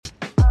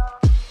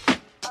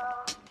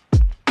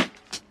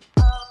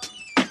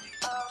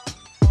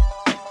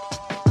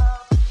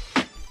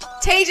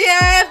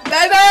TGF,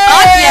 baby!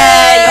 Oh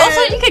yeah, you all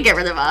thought you could get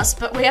rid of us,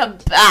 but we are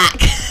back.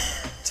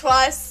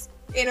 Twice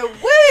in a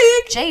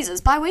week.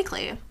 Jesus,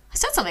 bi-weekly. I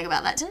said something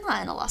about that, didn't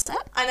I, in the last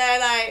step? I know,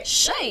 like,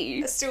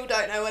 Shade. I still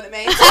don't know what it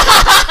means.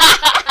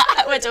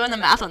 We're doing the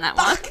math on that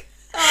one. Fuck.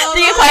 Oh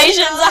The my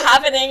equations God. are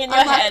happening in your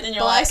I'm head like and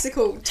you're like...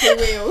 bicycle, 2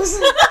 wheels.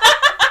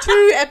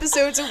 2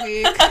 episodes a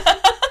week.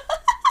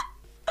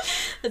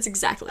 That's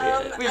exactly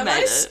it. We am made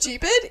I it.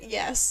 stupid?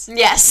 Yes.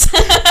 Yes.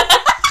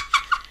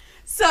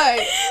 So,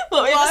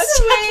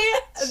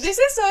 this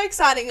is so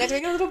exciting. We're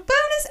doing a little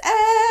bonus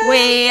ep.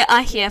 We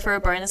are here for a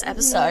bonus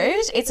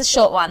episode. It's a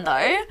short one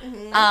though.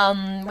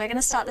 We're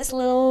gonna start this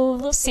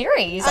little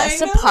series, I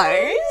suppose.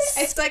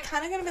 It's like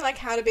kind of gonna be like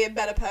how to be a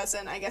better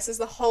person, I guess, is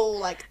the whole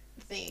like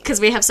thing.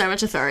 Because we have so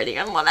much authority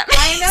on what that means.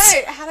 I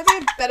know how to be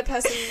a better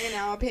person in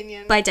our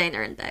opinion. By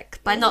Dana and Beck,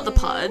 by not the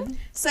pod.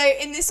 So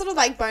in this little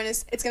like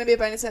bonus, it's going to be a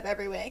bonus ep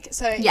every week.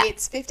 So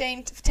it's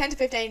 10 to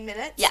 15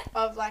 minutes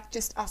of like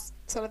just us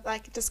sort of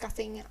like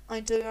discussing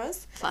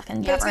ideas.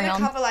 Fucking But it's going to on.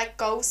 cover like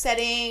goal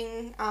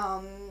setting,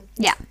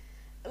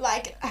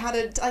 like how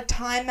to like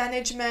time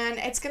management.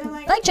 It's going to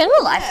like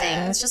general life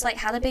things, just like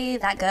how to be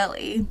that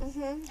girly.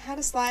 How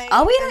to slay.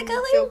 Are we that and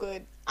girly? Feel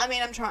good. I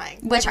mean, I'm trying.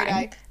 We're every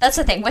trying. day. That's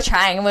the thing. We're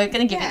trying, and we're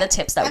going to give you the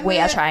tips that we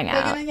are trying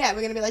out. We're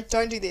going to be like,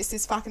 don't do this.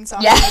 This fucking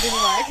sucks. Yeah. It didn't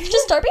work.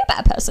 Just don't be a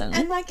bad person.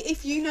 And like,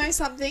 if you know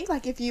something,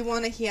 like if you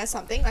want to hear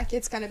something, like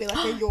it's going to be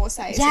like a your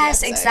say.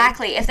 Yes,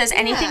 exactly. If there's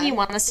anything you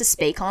want us to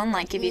speak on,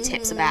 like give you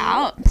tips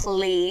about,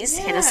 please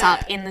hit us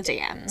up in the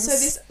DMs. So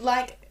this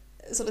like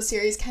sort of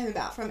series came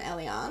about from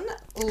Eliane.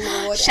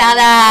 Lord. Shout Eliane.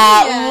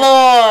 out, Yeah.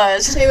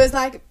 Lord. She was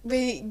like,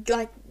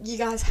 you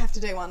guys have to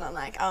do one on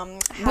like how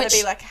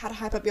to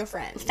hype up your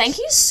friend. Thank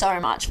you so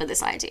much for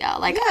this idea.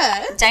 Like,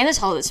 Dana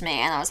told it to me,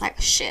 and I was like,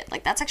 shit,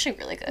 like that's actually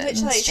really good.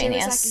 Literally, it's she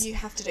genius. was like, you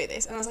have to do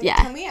this, and I was like,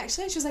 can we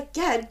actually? She was like,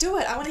 yeah, do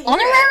it. I want to hear it.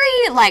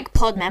 Honorary like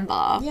pod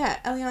member. Yeah,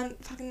 Eliane,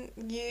 fucking,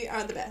 you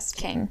are the best.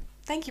 King.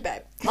 Thank you,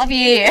 babe. Love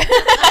you.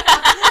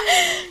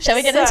 Shall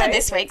we get into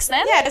this week's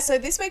then? Yeah, so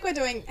this week we're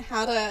doing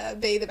how to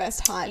be the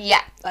best hype.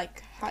 Yeah.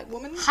 Like hype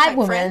woman. Hype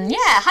woman. friend. Yeah,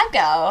 hype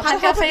girl. Hype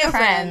Hype girl for your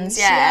friends.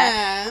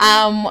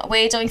 Yeah.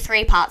 We're doing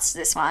 3 parts to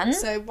this one.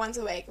 So once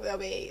a week there'll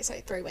be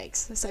 3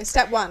 weeks. So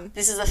step 1.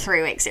 This is a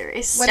 3-week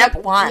series. Step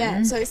 1.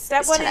 Yeah. So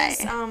step 1 today.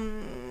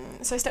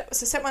 is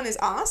step 1 is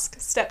ask,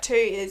 step 2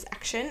 is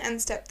action,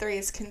 and step 3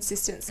 is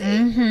consistency.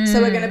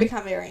 So we're going to be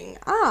covering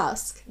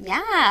ask.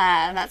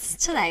 Yeah, that's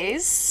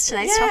today's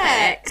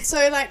topic.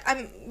 So like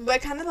we're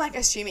kind of like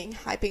assuming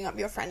hyping up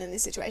your friend in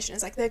this situation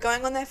is like they're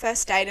going on their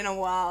first date in a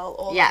while,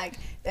 or like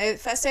their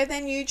first day of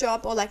their new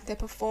job, or like they're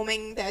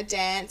performing their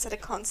dance at a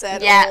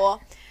concert, or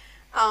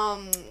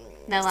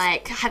they're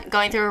like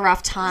going through a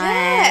rough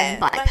time,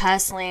 like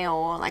personally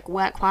or like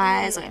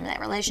work-wise, or in their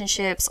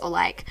relationships, or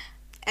like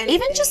anything.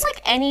 Even just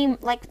like any,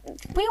 like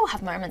we all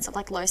have moments of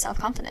like low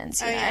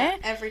self-confidence, you know? Yeah,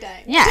 every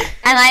day. Yeah,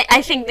 and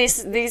I think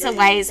these are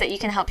ways that you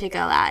can help your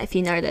girl out if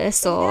you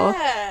notice, or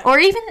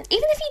even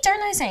if you don't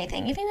notice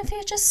anything, even if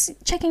you're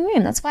just checking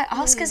in. That's why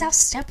ask is our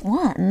step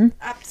 1.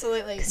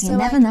 Absolutely. Because you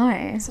never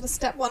know. Sort of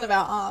step 1 of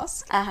our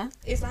ask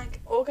is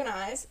like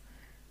organise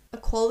a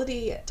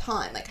quality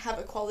time, like have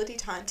a quality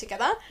time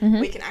together.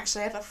 We can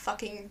actually have a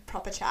fucking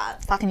proper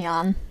chat. Fucking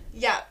yarn.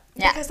 Yeah.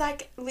 Because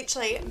like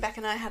literally Beck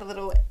and I had a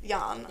little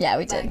yarn. Yeah,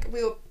 we did.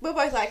 We were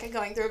both like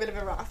going through a bit of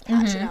a rough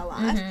patch in our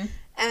life.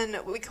 And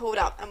we called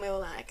up and we were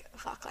like,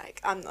 fuck,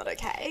 like I'm not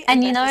okay.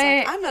 And you know,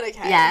 like, I'm not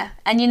okay. Yeah.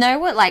 And you know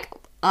what, like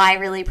I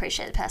really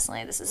appreciated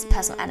personally, this is a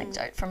personal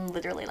anecdote from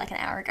literally like an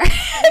hour ago.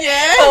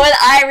 Yeah. But what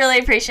I really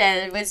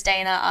appreciated was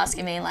Dana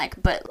asking me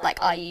like, but like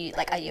are you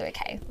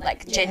okay?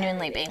 Like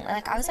genuinely being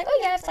like, I was like, oh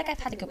yeah, it's like I've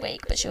had a good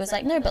week, but she was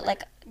like, no, but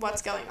like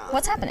what's going on?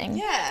 What's happening?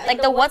 Yeah.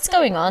 Like the what's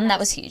going on, that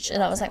was huge.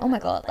 And I was like, oh my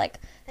God, like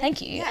thank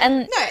you. Yeah.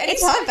 And no,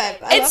 anytime, babe.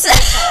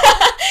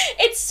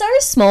 It's so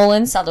small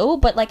and subtle,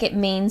 but like it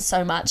means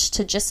so much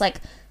to just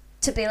like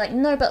to be like,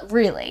 no, but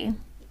really,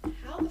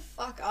 how the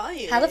fuck are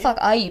you? How the fuck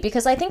are you?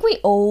 Because I think we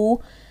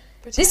all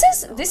this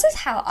is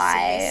how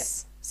I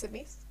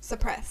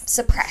suppress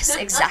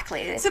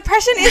exactly.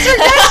 Suppression is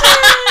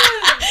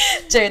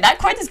regression. Dude, that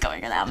quote is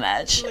going on our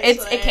merch.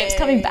 It keeps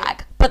coming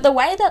back. But the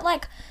way that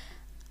like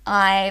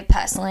I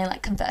personally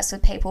like converse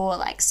with people or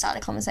like start a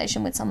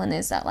conversation with someone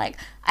is that like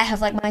I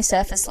have like my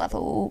surface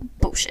level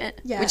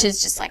bullshit, which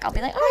is just like I'll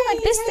be like, oh,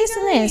 like this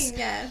and this.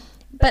 Yeah.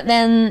 But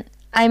then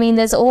I mean,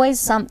 there's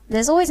always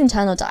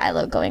internal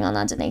dialogue going on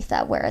underneath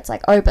that where it's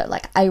like, oh, but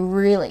like I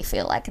really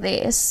feel like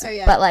this.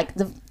 But like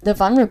the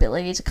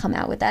vulnerability to come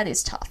out with that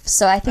is tough.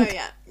 So I think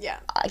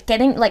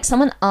getting like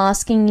someone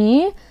asking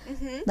you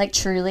like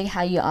truly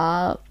how you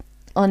are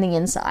on the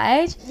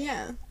inside.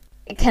 Yeah.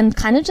 It can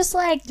kind of just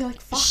like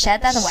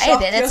shed that away a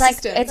bit.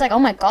 It's like, oh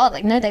my God,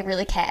 like no, they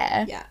really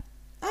care. Yeah.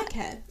 I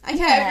care every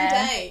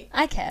day.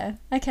 I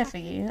care for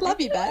you.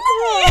 Love you, babe.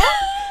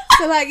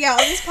 So like, on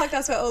this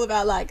podcast we're all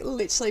about like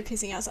literally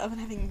pissing ourselves and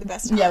having the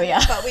best time. Yeah, we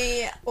are. But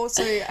we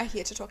also are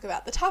here to talk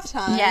about the tough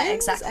times. Yeah,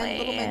 exactly. And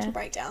little mental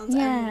breakdowns.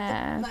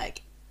 Yeah. And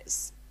like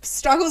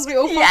struggles we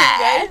all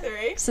fucking go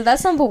through. So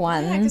that's number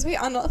one. Yeah, because we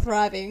are not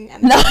thriving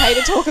and it's okay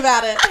to talk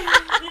about it.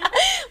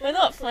 We're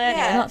not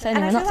flirting, we're not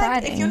flirting, we're not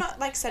thriving. Like if you're not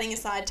like setting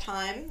aside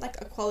time, like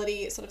a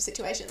quality sort of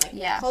situation,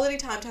 like quality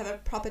time to have a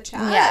proper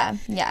chat.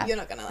 Yeah. You're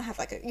not gonna have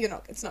like you're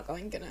not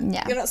setting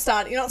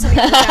the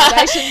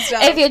foundation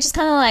stuff. If you're just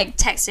kind of like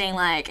texting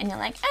like and you're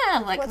like,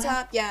 like what's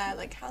up? Yeah,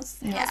 like how's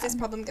this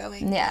problem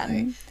going? Yeah.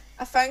 You know?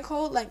 A phone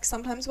call like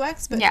sometimes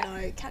works, but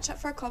no, catch up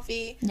for a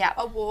coffee,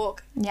 a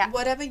walk,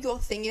 whatever your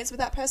thing is with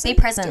that person. Be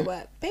present. Do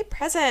it. Be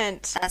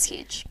present. That's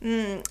huge.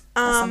 That's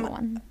number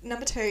one.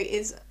 Number two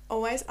is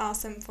always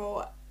ask them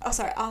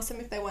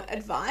if they want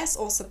advice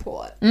or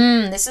support.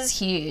 This is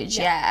huge,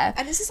 yeah.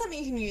 And this is something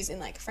you can use in,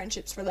 like,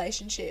 friendships,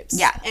 relationships.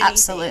 Yeah, anything.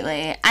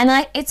 Absolutely.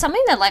 And it's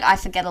something that, like, I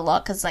forget a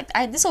lot because, like,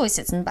 this always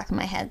sits in the back of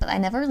my head, but I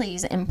never really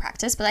use it in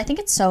practice. But I think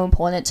it's so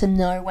important to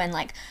know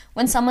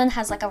when someone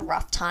has, like, a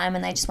rough time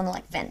and they just want to,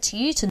 like, vent to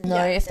you, to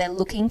know if they're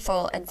looking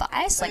for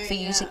advice, like, for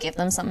you to give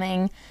them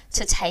something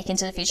to take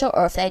into the future,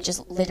 or if they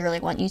just literally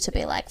want you to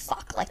be like,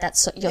 fuck, like,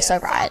 you're so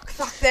right.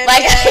 Fuck them.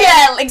 Like,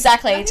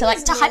 exactly. To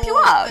hype you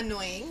up.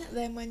 Annoying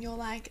than when you're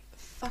like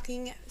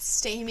fucking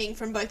steaming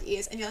from both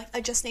ears and you're like,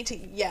 I just need to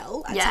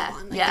yell at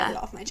someone, like get it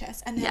off my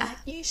chest, and they're like,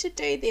 you should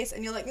do this,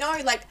 and you're like, no,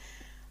 like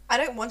I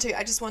don't want to,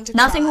 I just want to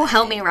nothing will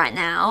help me right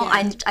now.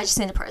 I just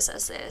need to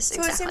process this.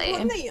 So it's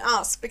important that you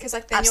ask, because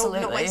like then you're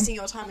not wasting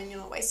your time and you're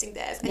not wasting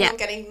theirs, and you're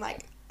getting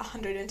like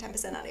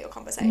 110% out of your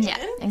conversation.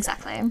 Yeah,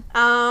 exactly.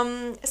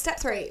 Step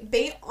 3,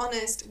 be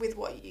honest with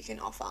what you can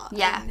offer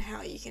and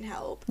how you can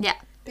help. Yeah.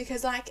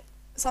 Because like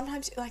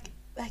sometimes like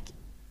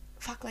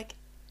fuck, like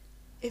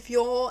if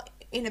you're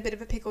in a bit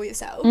of a pickle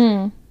yourself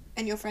and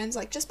your friend's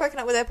like just broken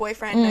up with their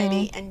boyfriend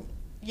maybe, and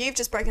you've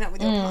just broken up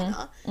with your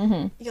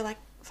partner, you're like,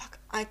 fuck,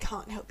 I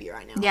can't help you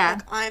right now. Yeah.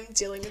 Like, I'm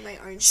dealing with my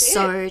own shit.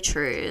 So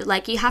true.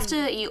 Like, you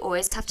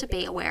always have to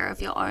be aware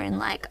of your own,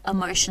 like,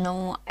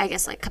 emotional, I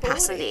guess, like,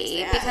 capacity.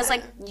 Yeah. Because,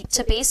 like,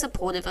 to be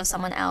supportive of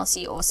someone else,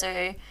 you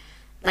also,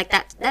 like,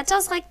 that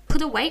does, like,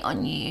 put a weight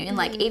on you. And,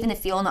 like, even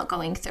if you're not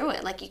going through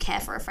it, like, you care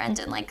for a friend,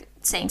 and, like,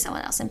 seeing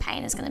someone else in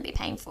pain is going to be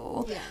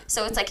painful. Yeah.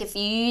 So it's, like, if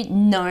you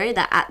know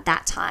that at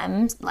that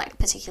time, like,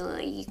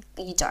 particularly,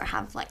 you don't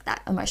have, like,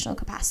 that emotional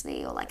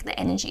capacity or, like, the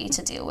energy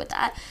to deal with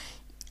that,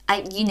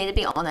 you need to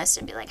be honest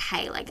and be like,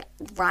 hey, like,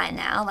 right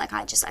now, like,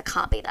 I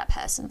can't be that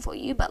person for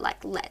you, but,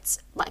 like, let's,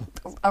 like,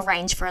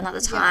 arrange for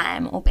another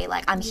time, or be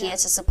like, I'm here to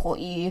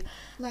support you,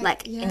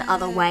 like in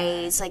other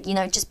ways, like, you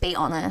know, just be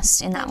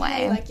honest in that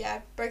way.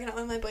 Like, broken up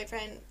with my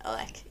boyfriend, or,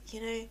 like,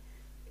 you know,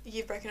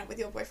 you've broken up with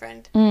your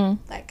boyfriend.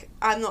 Like,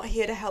 I'm not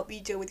here to help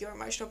you deal with your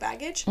emotional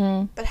baggage,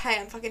 but hey,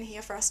 I'm fucking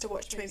here for us to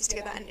watch movies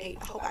together and eat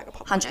a whole bag of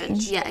popcorn.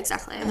 100, yeah,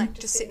 exactly. And, like,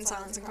 just sit in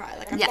silence and cry.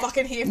 Like, I'm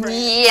fucking here for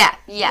it.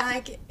 Yeah.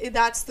 Like,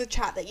 that's the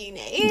chat that you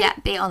need. Yeah,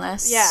 be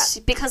honest. Yeah.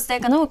 Because they're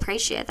going to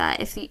appreciate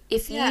that if you...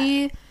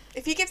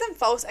 If you give them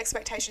false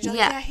expectations, you're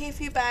like, here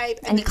for you, babe.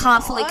 And you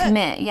can't fully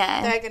commit,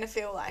 they're going to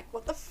feel like,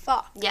 what the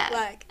fuck? Yeah.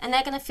 Like, and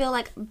they're going to feel,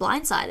 like,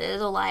 blindsided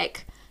or,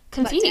 like...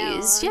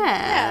 confused.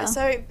 Yeah,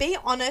 so be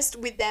honest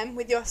with them,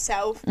 with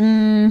yourself,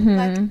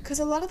 like, because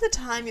a lot of the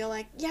time you're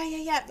like,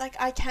 like,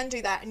 I can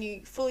do that, and you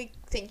fully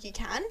think you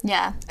can,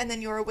 and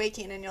then you're a week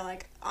in and you're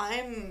like,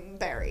 I'm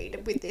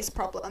buried with this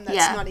problem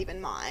that's not even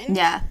mine,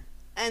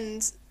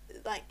 and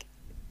like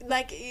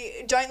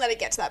don't let it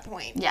get to that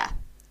point,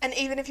 and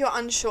even if you're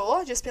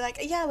unsure, just be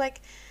like,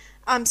 like,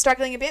 I'm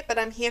struggling a bit, but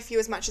I'm here for you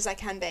as much as I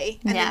can be.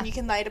 And then you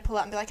can later pull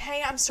up and be like,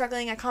 hey, I'm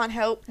struggling, I can't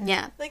help.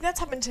 Yeah. Like, that's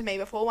happened to me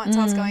before. Once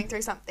I was going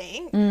through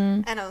something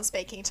and I was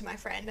speaking to my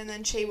friend, and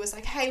then she was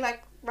like, hey,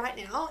 like, right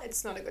now,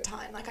 it's not a good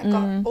time. Like, I've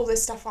got all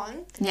this stuff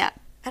on. Yeah.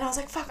 And I was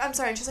like, fuck, I'm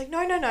sorry. And she's like,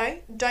 no,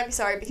 don't be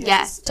sorry,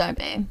 because don't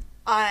be.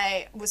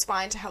 I was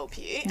fine to help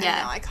you, and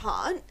now I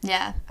can't.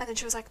 Yeah. And then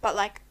she was like, but,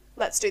 like,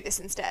 let's do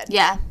this instead.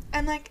 Yeah.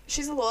 And, like,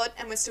 she's a lord,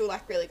 and we're still,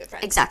 like, really good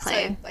friends. Exactly.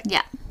 So, like,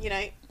 you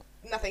know,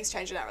 nothing's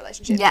changed in our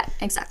relationship. Yeah,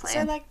 exactly.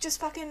 So, like, just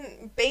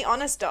fucking be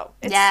honest, dog.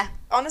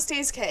 Honesty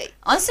is key.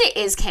 Honesty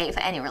is key for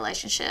any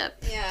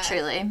relationship. Yeah.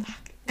 Truly.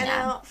 And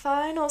our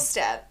final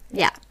step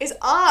is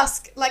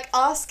ask. Like,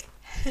 ask.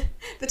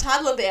 The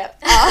title of the app.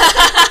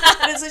 Ask.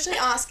 But it's literally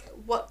ask,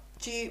 what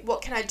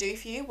can I do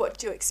for you? What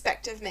do you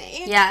expect of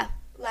me? Yeah.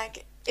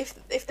 Like,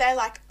 if they're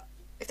like,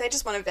 if they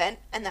just want to vent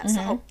and that's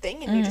the whole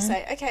thing, and you just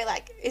say, okay,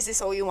 like, is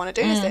this all you want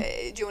to do?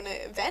 Do you want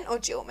to vent, or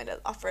do you want me to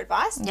offer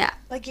advice? Yeah.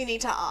 Like, you need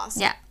to ask.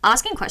 Yeah.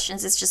 Asking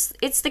questions is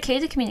it's the key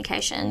to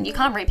communication. You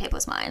can't read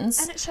people's minds.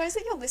 And it shows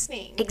that you're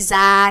listening.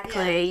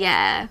 Exactly.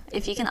 Yeah.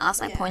 If you can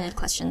ask, like, pointed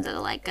questions that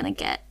are, like, going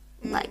to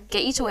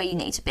get you to where you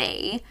need to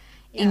be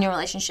in your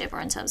relationship,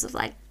 or in terms of,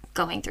 like,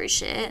 going through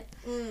shit.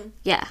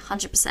 Yeah,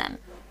 100%.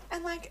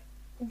 And, like,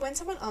 when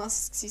someone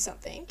asks you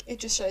something, it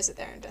just shows that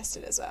they're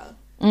invested as well.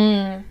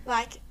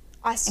 Like,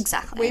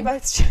 exactly. We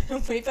both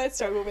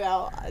struggle with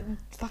our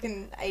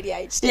fucking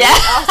ADHD. Yeah.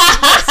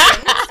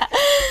 Asking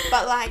questions.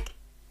 But, like,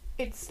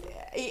 it's,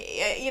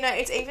 you know,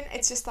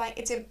 it's just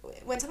like,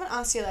 when someone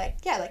asks you,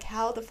 like, like,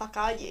 how the fuck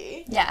are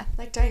you? Yeah.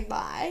 Like, don't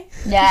lie.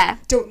 Yeah.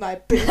 Don't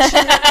lie,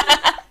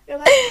 bitch. You're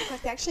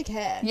like, they actually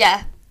care.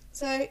 Yeah.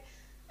 So,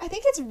 I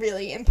think it's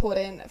really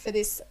important for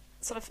this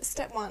sort of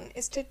step 1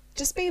 is to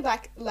just be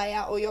like, lay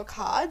out all your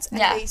cards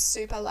and be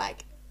super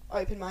like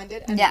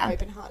open-minded and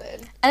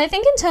open-hearted. And I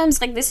think in terms,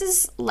 like, this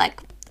is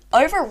like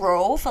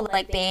overall for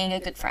like being a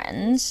good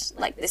friend,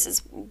 like this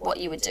is what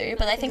you would do.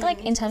 But I think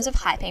like in terms of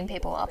hyping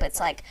people up, it's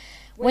like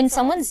when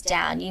someone's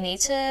down, you need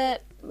to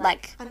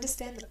like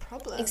understand the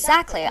problem.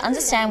 Exactly.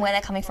 Understand where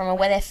they're coming from and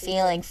where they're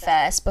feeling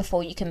first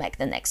before you can make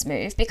the next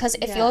move. Because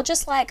if you're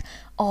just like,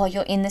 oh,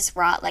 you're in this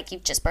rut, like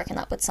you've just broken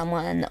up with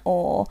someone,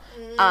 or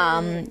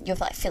you're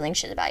like feeling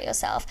shit about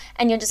yourself,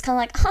 and you're just kind of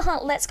like,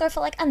 haha, let's go for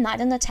like a night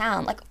in the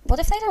town. Like,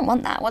 what if they don't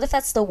want that? What if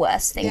that's the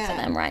worst thing for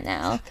them right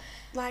now?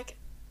 Like,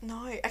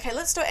 no. Okay,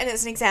 let's do it. And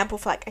as an example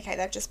for like, okay,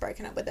 they've just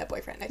broken up with their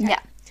boyfriend. Okay.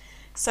 Yeah.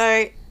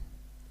 So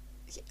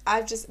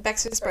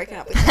Beck's just broken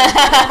up with me.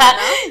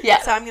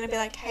 Yeah. So I'm going to be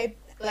like, hey,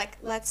 like,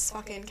 let's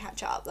fucking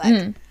catch up.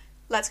 Like,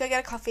 let's go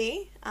get a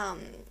coffee.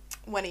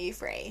 When are you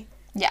free?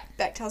 Yeah.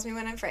 Beck tells me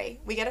when I'm free.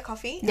 We get a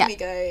coffee and we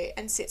go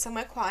and sit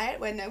somewhere quiet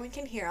where no one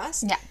can hear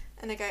us. Yeah.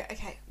 And I go,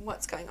 okay,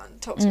 what's going on?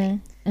 Talk to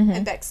me.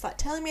 And Beck's like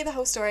telling me the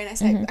whole story. And I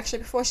say, actually,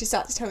 before she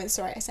starts to tell me the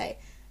story, I say,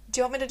 do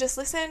you want me to just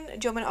listen? Do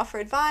you want me to offer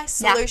advice,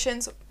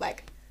 solutions?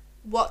 Like,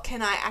 what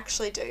can I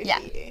actually do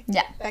for you?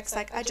 Yeah. Beck's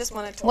like, I just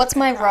want to talk. What's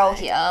my role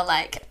here?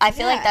 Like, I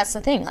feel like that's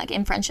the thing. Like,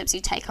 in friendships, you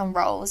take on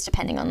roles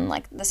depending on,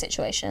 like, the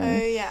situation.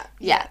 Oh, yeah.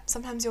 Yeah.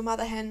 Sometimes you're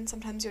mother hen.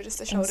 Sometimes you're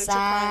just a shoulder to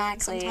cry.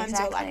 Sometimes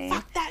you're like,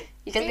 fuck that.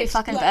 You gotta be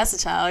fucking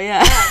versatile,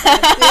 yeah.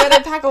 You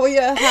gotta pack all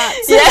your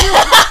hats.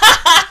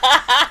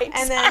 Yeah.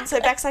 And then, so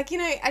Beck's like,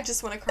 I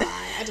just want to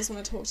cry. I just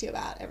want to talk to you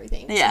about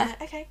everything. So yeah. I'm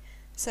like, okay.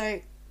 So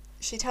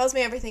she tells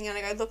me everything and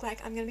I go, look,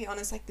 like, I'm going to be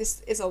honest, like,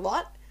 this is a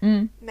lot.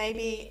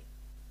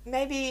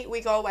 Maybe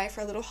we go away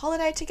for a little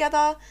holiday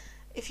together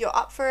if you're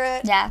up for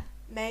it. Yeah.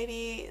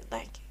 Maybe,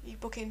 like, you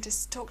book in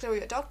to talk to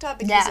your doctor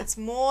because it's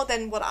more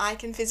than what I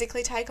can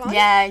physically take on.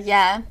 Yeah,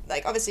 yeah.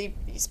 Like, obviously,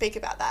 you speak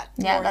about that.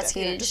 Yeah, that's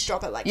huge. Just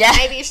drop it, like,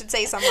 maybe you should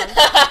see someone.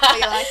 But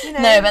you're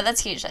like, No, but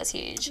that's huge, that's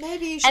huge.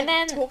 Maybe you should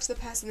talk to the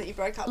person that you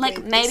broke up with.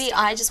 Like, maybe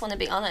I just want to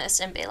be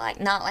honest and be like,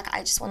 nah, like,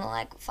 I just want to,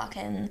 like,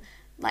 fucking...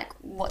 like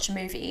watch a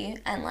movie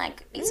and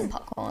like eat some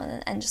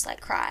popcorn and just like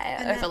cry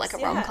over like a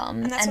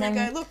rom-com. And that's when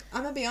I go, look,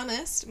 I'm gonna be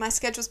honest, my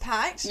schedule's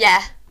packed. Yeah.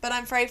 But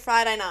I'm free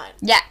Friday night.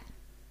 Yeah.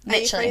 Literally.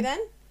 Are you free then?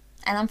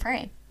 And I'm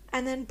free.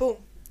 And then boom.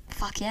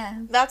 Fuck yeah.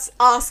 That's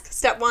ask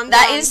step 1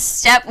 That done. is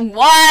step 1.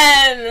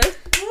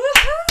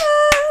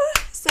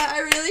 So I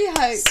really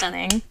hope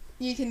stunning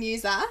you can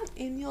use that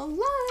in your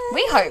life.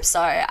 We hope so.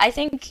 I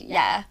think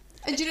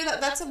And do you know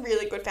that's a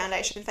really good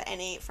foundation for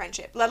any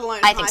friendship, let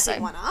alone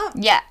hyping one up.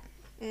 Yeah.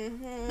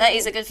 That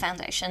is a good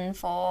foundation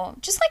for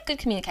just like good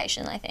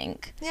communication, I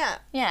think.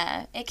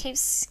 Yeah, it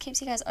keeps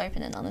you guys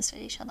open and honest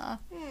with each other.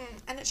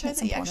 And it shows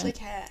that you actually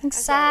care.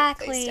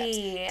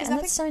 Exactly. And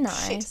that's so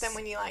nice. Shit to them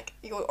when you're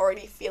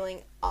already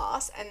feeling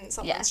arse and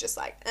someone's just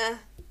like,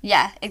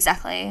 Yeah,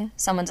 exactly.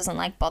 Someone doesn't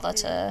like bother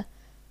to,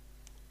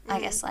 I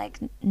guess, like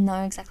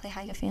know exactly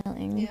how you're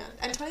feeling. Yeah,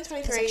 and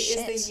 2023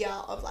 is the year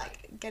of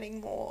like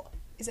getting more.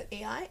 Is it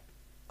EI?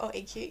 Or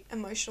EQ,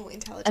 emotional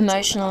intelligence.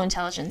 Emotional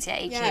intelligence, yeah,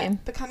 EQ. Yeah,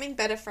 becoming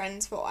better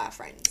friends for our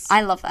friends.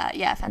 I love that.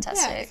 Yeah,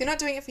 fantastic. Yeah, if you're not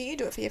doing it for you,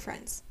 do it for your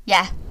friends.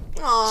 Yeah.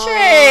 Aww.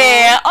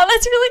 True. Oh,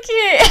 that's really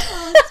cute.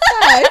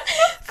 Oh,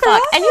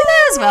 fuck. And you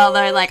know as well,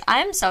 though, like,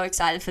 I'm so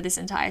excited for this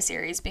entire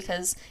series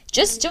because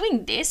just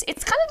doing this,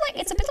 it's kind of like,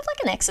 it's a bit of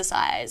like an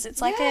exercise.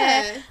 It's like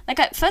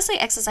firstly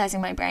exercising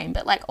my brain,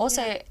 but like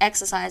also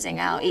exercising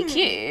our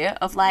EQ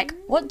of like,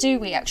 what do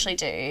we actually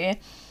do?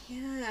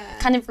 Yeah.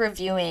 Kind of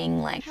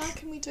reviewing, like... How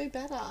can we do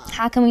better?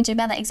 How can we do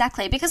better?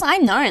 Exactly. Because I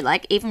know,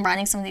 like, even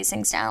writing some of these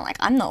things down, like,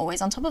 I'm not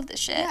always on top of this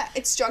shit. Yeah,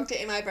 it's jogged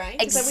it in my brain.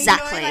 Exactly. We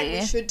know, like,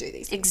 we should do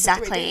these things.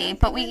 Exactly.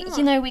 But we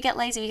get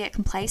lazy, we get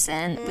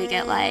complacent, we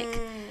get, like...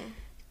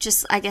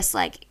 just, I guess,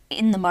 like,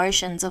 in the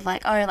motions of,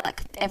 like, oh,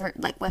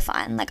 like, we're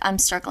fine. Like, I'm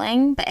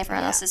struggling, but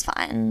everyone else is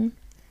fine.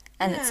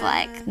 And it's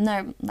like,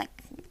 no, like,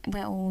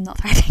 we're all not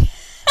thriving.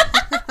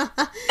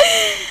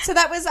 So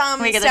that was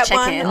step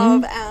 1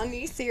 of our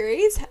new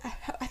series.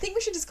 I think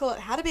we should just call it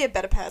How to Be a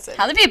Better Person.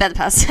 How to Be a Better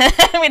Person.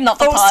 With not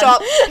the Full pod.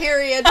 stop,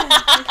 period.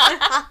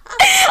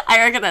 I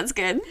reckon that's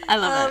good. I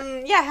love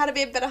it. Yeah, how to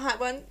be a better hype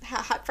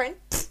friend.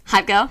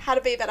 Hype girl. How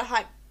to be a better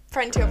hype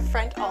friend to your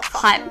friend. Oh,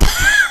 fuck. Hype.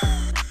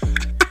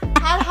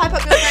 How to hype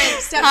up your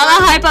friends. Step How 1.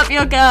 to hype up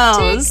your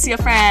girls, your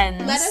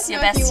friends, Let us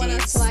your know besties. if you want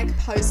us to like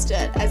post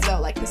it as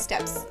well, like the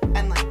steps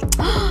and like.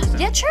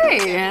 Yeah,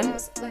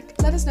 true.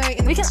 Like, let us know in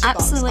the We can question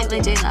box.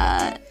 absolutely do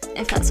that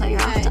if that's what you're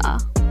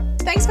after.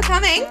 Thanks for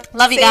coming.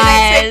 Love you See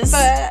guys. You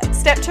next week for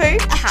step 2.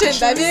 Catch Action, us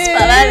baby.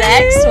 for the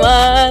next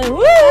one.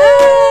 Woo!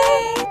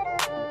 Bye.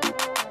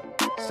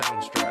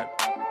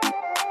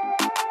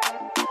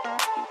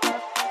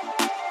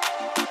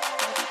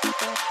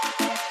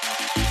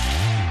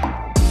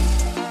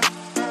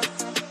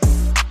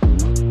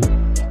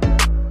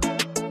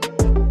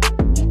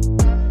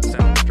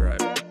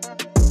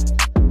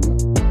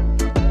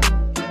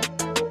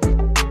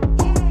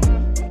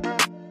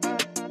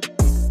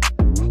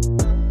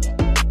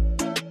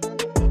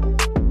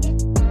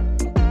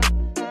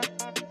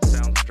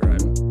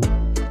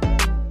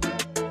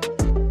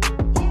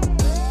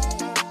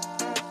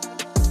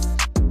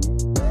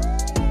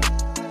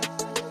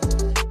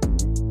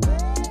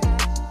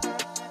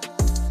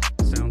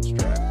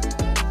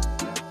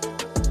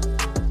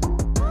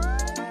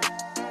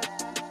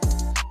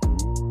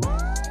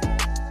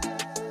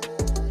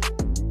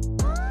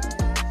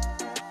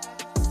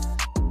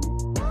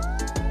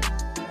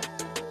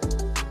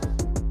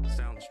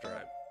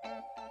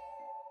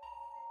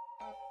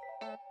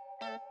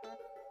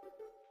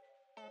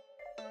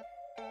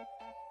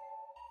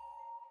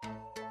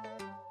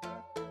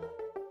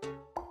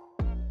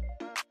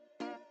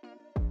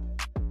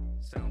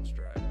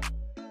 soundtrack.